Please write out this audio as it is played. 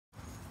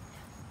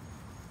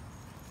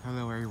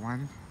Hello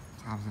everyone,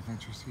 Tom's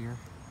Adventures here.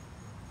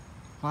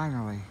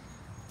 Finally,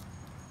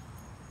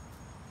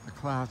 the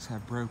clouds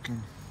have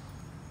broken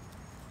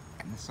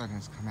and the sun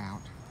has come out.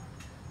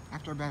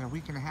 After about a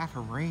week and a half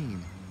of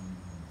rain,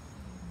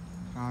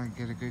 finally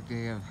get a good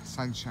day of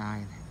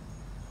sunshine.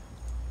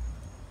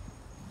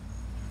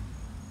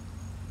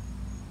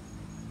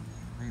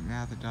 Right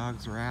now the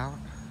dogs are out.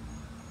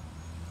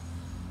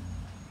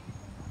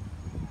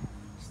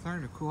 It's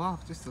starting to cool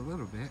off just a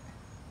little bit.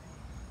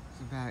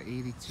 It's about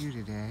 82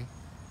 today.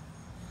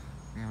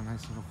 We have a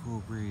nice little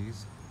cool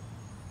breeze.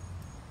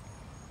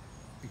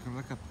 You can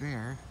look up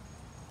there.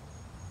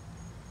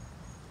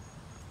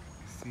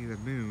 See the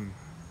moon.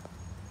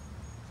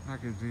 I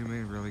can zoom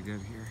in really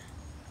good here.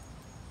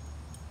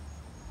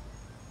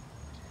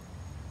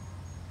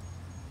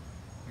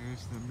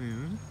 There's the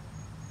moon.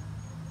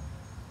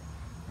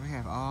 We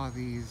have all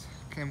these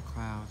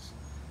chemtrail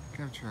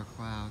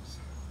clouds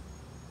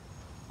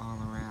all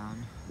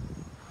around.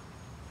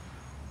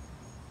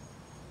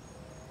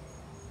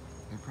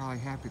 They're probably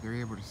happy they're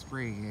able to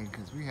spray again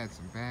because we had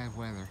some bad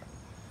weather.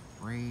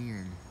 Rain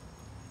and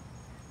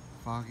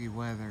foggy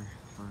weather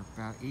for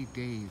about 8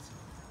 days.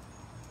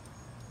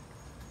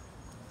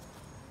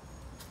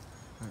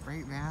 But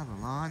right now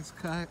the lawn's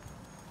cut.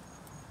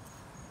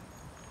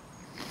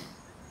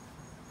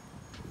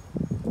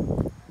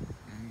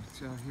 And you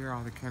still hear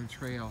all the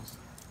chemtrails.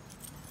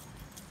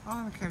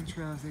 All the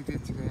chemtrails they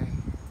did today.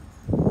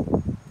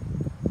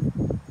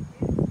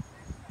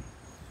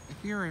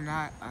 If you're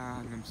not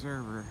an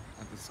observer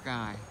of the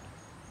sky,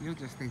 you'll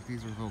just think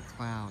these are little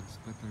clouds,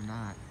 but they're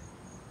not.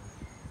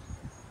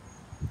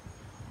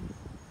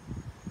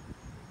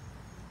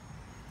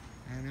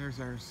 And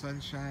there's our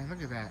sunshine.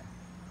 Look at that.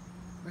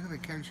 Look at the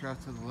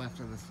chemtrails to the left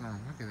of the sun.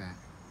 Look at that.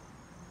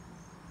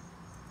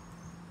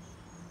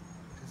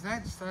 Does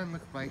that sun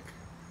look like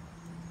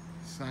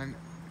sun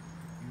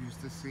you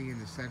used to see in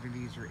the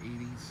 70s or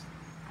 80s?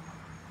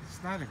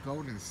 It's not a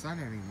golden sun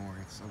anymore.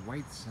 It's a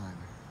white sun.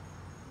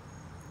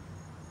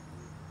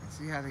 And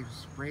see how they've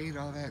sprayed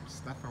all that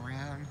stuff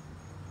around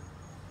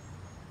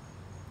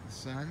the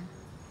sun?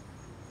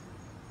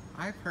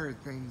 I've heard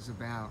things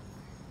about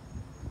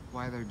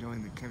why they're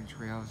doing the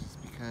chemtrails is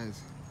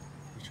because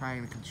they're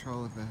trying to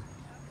control the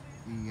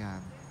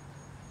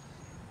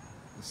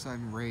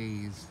sun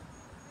rays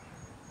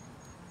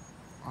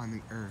on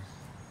the earth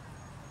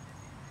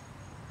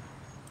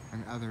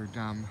and other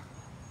dumb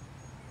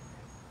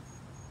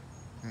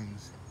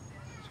things.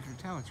 As you can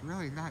tell, it's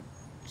really not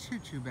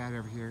too bad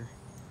over here.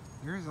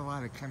 There is a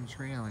lot of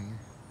chemtrailing,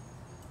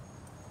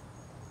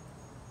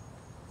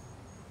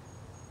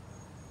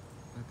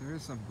 but there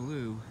is some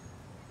blue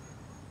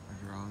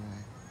under all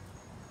that.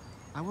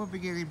 I will be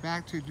getting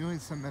back to doing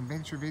some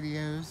adventure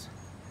videos,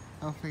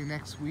 hopefully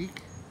next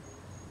week,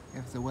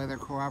 if the weather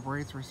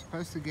cooperates. We're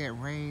supposed to get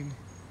rain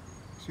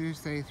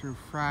Tuesday through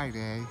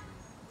Friday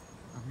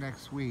of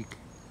next week.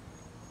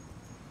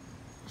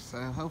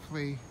 So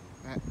hopefully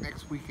that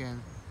next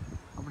weekend,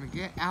 I'm going to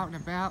get out and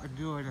about and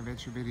do an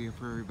adventure video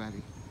for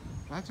everybody.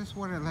 But I just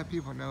want to let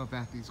people know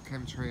about these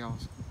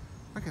chemtrails.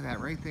 Look at that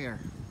right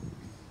there.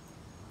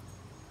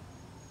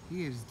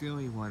 He is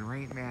doing one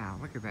right now.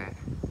 Look at that.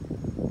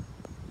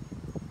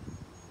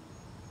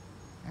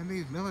 And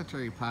these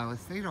military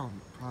pilots, they don't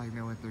probably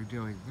know what they're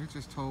doing. They're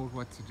just told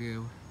what to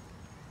do.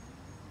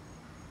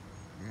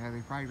 Yeah,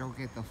 they probably don't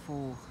get the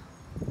full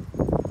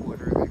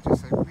order. They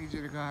just say, we need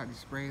you to go out and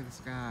spray the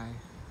sky.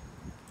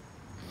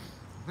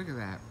 Look at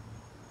that.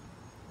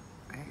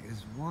 That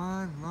is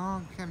one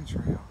long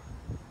chemtrail.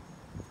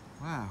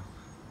 Wow.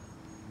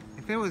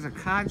 If it was a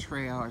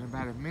contrail, in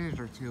about a minute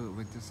or two, it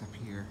would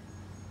disappear.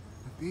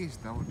 But these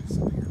don't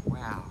disappear.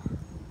 Wow.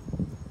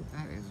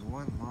 That is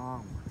one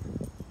long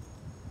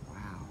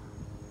one.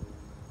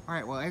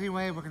 Alright, well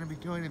anyway, we're going to be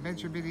doing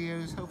adventure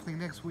videos hopefully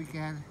next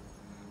weekend,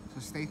 so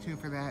stay tuned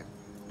for that.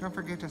 Don't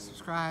forget to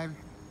subscribe,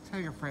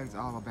 tell your friends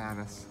all about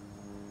us,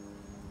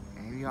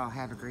 and y'all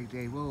have a great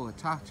day. We'll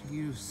talk to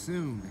you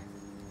soon.